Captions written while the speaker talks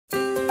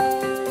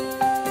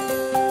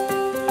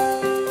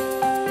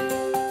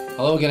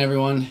Hello again,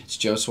 everyone. It's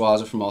Joe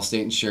Suozzo from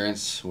Allstate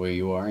Insurance, where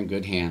you are in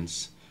good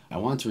hands. I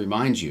want to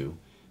remind you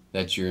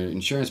that your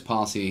insurance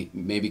policy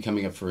may be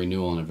coming up for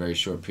renewal in a very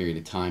short period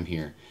of time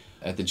here.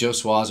 At the Joe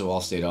Suozzo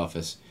Allstate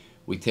office,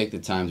 we take the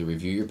time to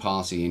review your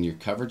policy and your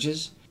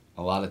coverages.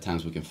 A lot of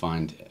times we can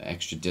find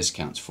extra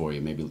discounts for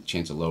you, maybe a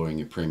chance of lowering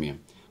your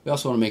premium. We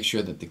also want to make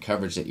sure that the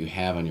coverage that you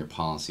have on your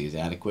policy is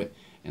adequate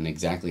and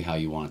exactly how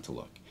you want it to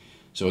look.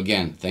 So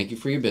again, thank you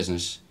for your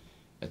business.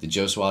 At the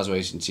Joe Suozzo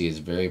Agency, it's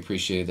very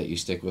appreciated that you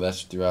stick with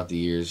us throughout the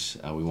years.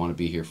 We want to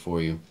be here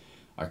for you.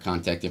 Our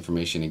contact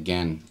information,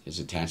 again, is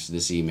attached to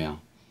this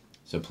email.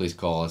 So please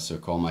call us or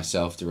call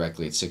myself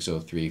directly at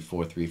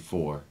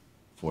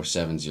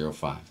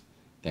 603-434-4705.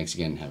 Thanks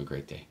again and have a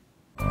great day.